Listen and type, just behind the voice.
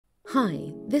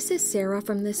Hi, this is Sarah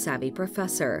from The Savvy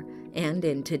Professor, and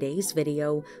in today's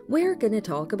video, we're going to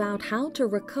talk about how to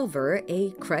recover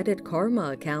a Credit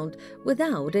Karma account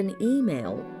without an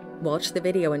email. Watch the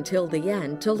video until the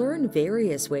end to learn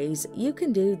various ways you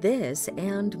can do this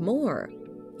and more.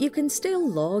 You can still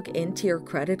log into your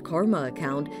Credit Karma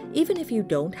account even if you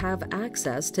don't have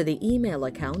access to the email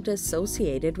account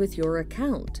associated with your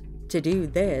account. To do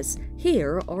this,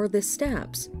 here are the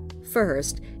steps.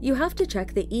 First, you have to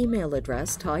check the email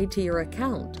address tied to your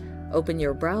account. Open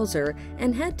your browser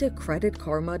and head to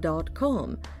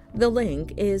creditkarma.com. The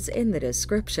link is in the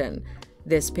description.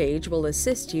 This page will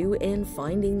assist you in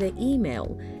finding the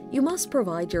email. You must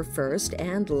provide your first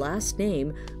and last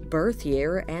name, birth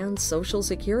year, and social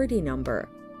security number.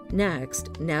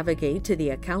 Next, navigate to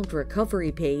the account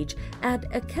recovery page at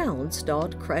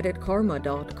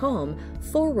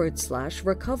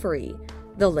accounts.creditkarma.com/recovery.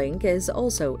 The link is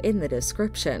also in the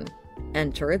description.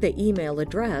 Enter the email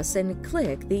address and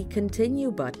click the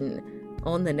Continue button.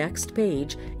 On the next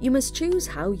page, you must choose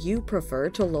how you prefer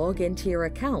to log into your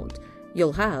account.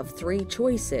 You'll have three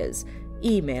choices: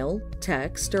 email,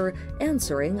 text, or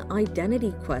answering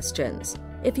identity questions.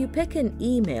 If you pick an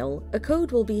email, a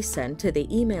code will be sent to the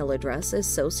email address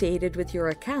associated with your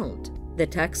account. The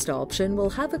text option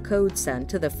will have a code sent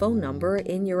to the phone number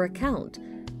in your account.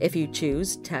 If you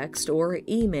choose text or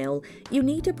email, you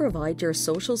need to provide your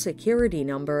social security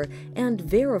number and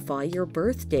verify your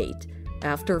birth date.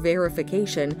 After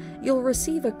verification, you'll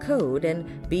receive a code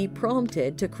and be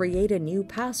prompted to create a new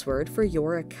password for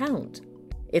your account.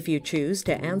 If you choose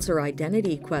to answer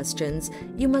identity questions,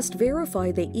 you must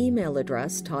verify the email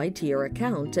address tied to your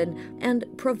account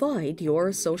and provide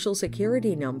your social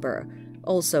security number.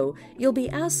 Also, you'll be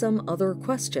asked some other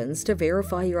questions to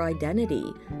verify your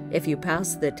identity. If you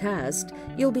pass the test,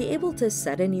 you'll be able to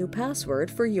set a new password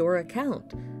for your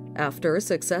account. After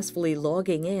successfully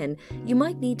logging in, you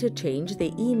might need to change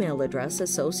the email address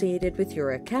associated with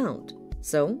your account.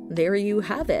 So, there you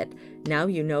have it. Now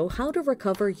you know how to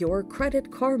recover your Credit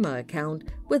Karma account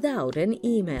without an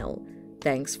email.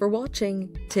 Thanks for watching.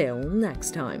 Till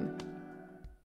next time.